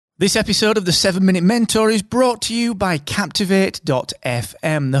This episode of the 7 Minute Mentor is brought to you by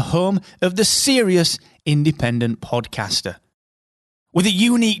Captivate.fm, the home of the serious independent podcaster. With a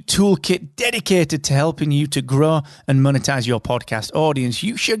unique toolkit dedicated to helping you to grow and monetize your podcast audience,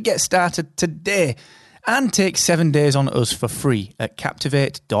 you should get started today and take 7 days on us for free at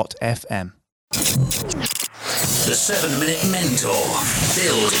Captivate.fm. The 7 Minute Mentor.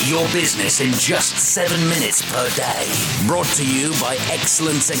 Build your business in just 7 minutes per day. Brought to you by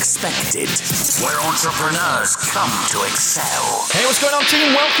Excellence Expected, where entrepreneurs come to excel. Hey, what's going on,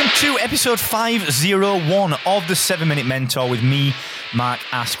 team? Welcome to episode 501 of the 7 Minute Mentor with me, Mark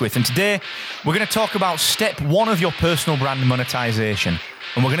Asquith. And today, we're going to talk about step 1 of your personal brand monetization.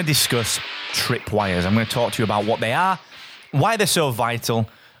 And we're going to discuss tripwires. I'm going to talk to you about what they are, why they're so vital,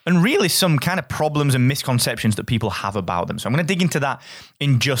 and really some kind of problems and misconceptions that people have about them. So I'm going to dig into that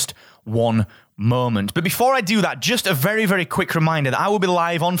in just one moment. But before I do that, just a very, very quick reminder that I will be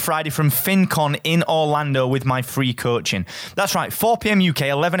live on Friday from FinCon in Orlando with my free coaching. That's right, 4 p.m. UK,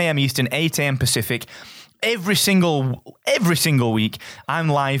 11 a.m. Eastern, 8 a.m. Pacific. Every single week, I'm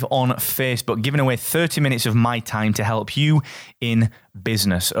live on Facebook, giving away 30 minutes of my time to help you in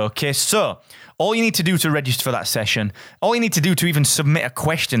business. Okay, so all you need to do to register for that session, all you need to do to even submit a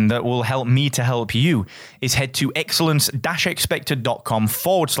question that will help me to help you is head to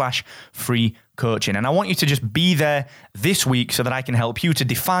excellence-expected.com/free coaching. And I want you to just be there this week so that I can help you to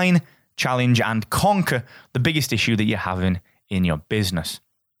define, challenge, and conquer the biggest issue that you're having in your business.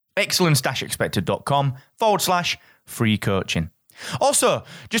 excellence-expected.com/free coaching. Also,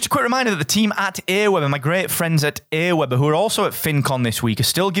 just a quick reminder that the team at Aweber, my great friends at Aweber, who are also at FinCon this week, are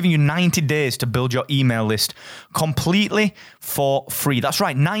still giving you 90 days to build your email list completely for free. That's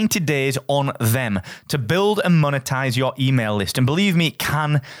right, 90 days on them to build and monetize your email list. And believe me, it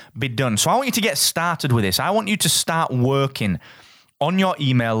can be done. So I want you to get started with this. I want you to start working on your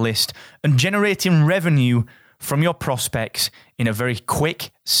email list and generating revenue from your prospects in a very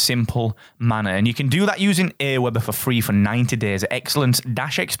quick, simple manner. And you can do that using Aweber for free for 90 days at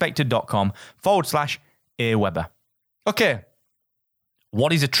excellence-expected.com/Aweber. Okay,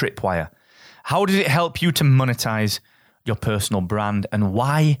 what is a tripwire? How does it help you to monetize your personal brand? And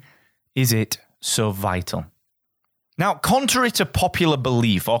why is it so vital? Now, contrary to popular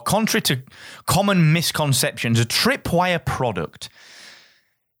belief or contrary to common misconceptions, a tripwire product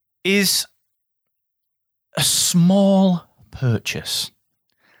is a small purchase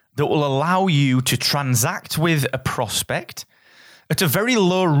that will allow you to transact with a prospect at a very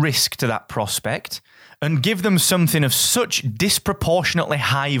low risk to that prospect and give them something of such disproportionately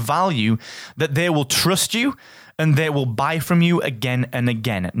high value that they will trust you and they will buy from you again and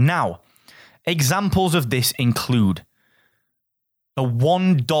again. Now, examples of this include a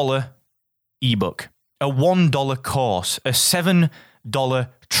 $1 ebook, a $1 course, a $7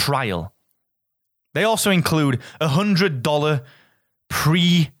 trial. They also include a $100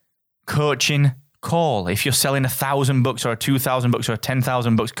 pre-coaching call. If you're selling $1,000 or a $2,000 or a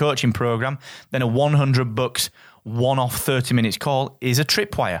 $10,000 coaching program, then a $100 one-off 30 minutes call is a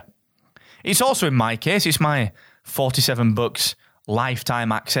tripwire. It's also, in my case, it's my $47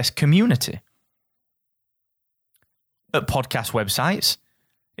 lifetime access community. At podcast websites,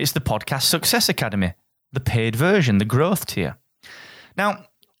 it's the Podcast Success Academy, the paid version, the growth tier. Now,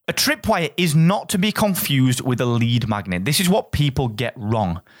 a tripwire is not to be confused with a lead magnet. This is what people get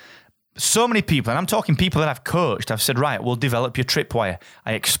wrong. So many people, and I'm talking people that I've coached, I've said, right, we'll develop your tripwire.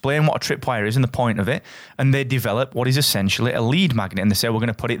 I explain what a tripwire is and the point of it, and they develop what is essentially a lead magnet. And they say, we're going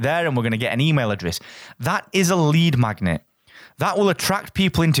to put it there and we're going to get an email address. That is a lead magnet. That will attract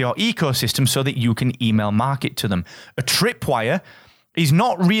people into your ecosystem so that you can email market to them. A tripwire is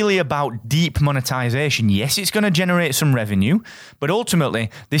not really about deep monetization. Yes, it's going to generate some revenue, but ultimately,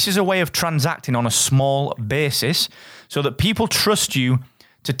 this is a way of transacting on a small basis so that people trust you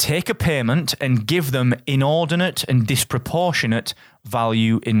to take a payment and give them inordinate and disproportionate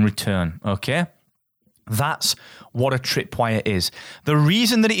value in return, okay? That's what a tripwire is. The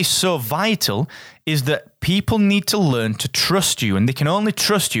reason that it is so vital is that people need to learn to trust you, and they can only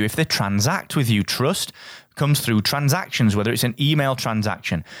trust you if they transact with you. Trust comes through transactions, whether it's an email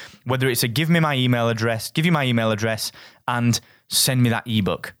transaction, whether it's a give you my email address, and send me that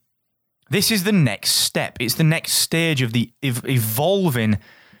ebook. This is the next step. It's the next stage of the evolving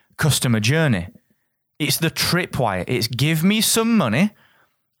customer journey. It's the tripwire. It's give me some money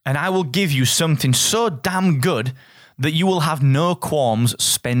and I will give you something so damn good that you will have no qualms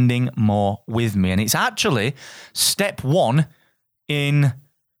spending more with me. And it's actually step 1 in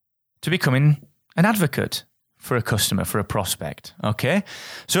to becoming an advocate for a customer, for a prospect, okay?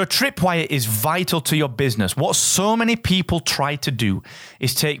 So a tripwire is vital to your business. What so many people try to do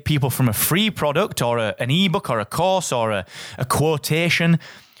is take people from a free product or an ebook or a course or a quotation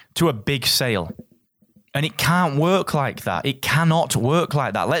to a big sale. And it can't work like that. It cannot work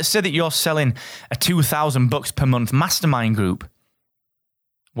like that. Let's say that you're selling a $2,000 per month mastermind group.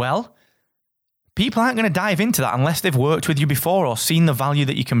 Well, people aren't going to dive into that unless they've worked with you before or seen the value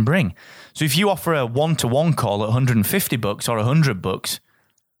that you can bring. So if you offer a one-to-one call at $150 or $100,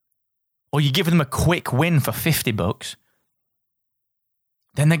 or you give them a quick win for $50,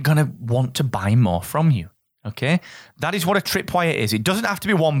 then they're going to want to buy more from you. Okay? That is what a tripwire is. It doesn't have to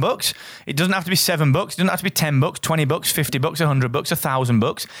be $1. It doesn't have to be $7. It doesn't have to be $10, $20, $50, $100,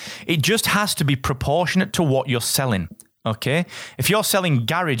 $1,000. It just has to be proportionate to what you're selling. Okay? If you're selling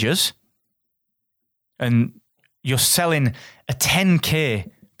garages and you're selling a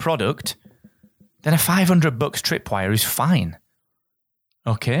 10K product, then a $500 tripwire is fine.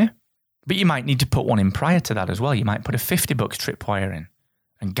 Okay? But you might need to put one in prior to that as well. You might put a $50 tripwire in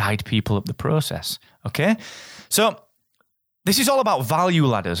and guide people up the process. Okay? So this is all about value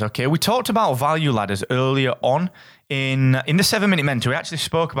ladders. Okay? We talked about value ladders earlier on in the 7-Minute Mentor. We actually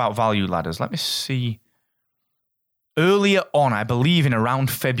spoke about value ladders. Let me see. Earlier on, I believe in around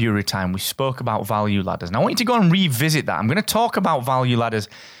February time, we spoke about value ladders. And I want you to go and revisit that. I'm going to talk about value ladders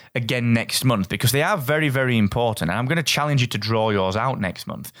again next month because they are very, very important. And I'm going to challenge you to draw yours out next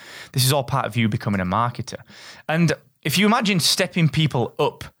month. This is all part of you becoming a marketer. And if you imagine stepping people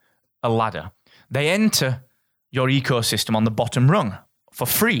up a ladder, they enter your ecosystem on the bottom rung for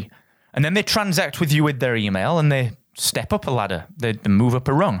free. And then they transact with you with their email and they step up a ladder. They move up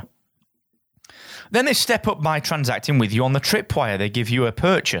a rung. Then they step up by transacting with you on the tripwire. They give you a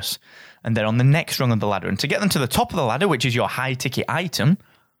purchase and they're on the next rung of the ladder. And to get them to the top of the ladder, which is your high ticket item,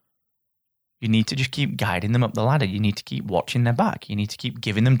 you need to just keep guiding them up the ladder. You need to keep watching their back. You need to keep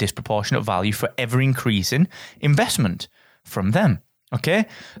giving them disproportionate value for ever increasing investment from them. Okay?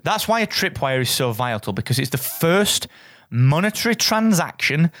 That's why a tripwire is so vital, because it's the first monetary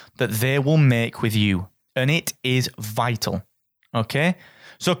transaction that they will make with you. And it is vital. Okay?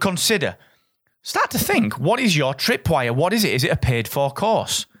 So consider, start to think, what is your tripwire? What is it? Is it a paid for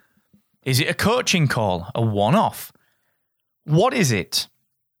course? Is it a coaching call? A one-off? What is it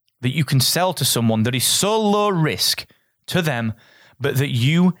that you can sell to someone that is so low risk to them, but that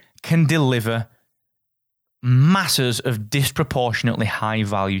you can deliver masses of disproportionately high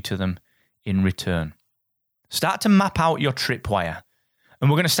value to them in return? Start to map out your tripwire. And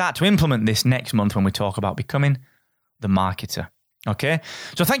we're going to start to implement this next month when we talk about becoming the marketer. Okay?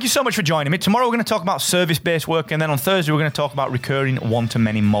 So thank you so much for joining me. Tomorrow we're going to talk about service-based work, and then on Thursday we're going to talk about recurring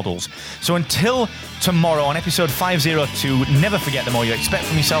one-to-many models. So until tomorrow on episode 502, never forget, the more you expect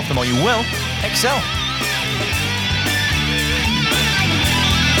from yourself, the more you will excel.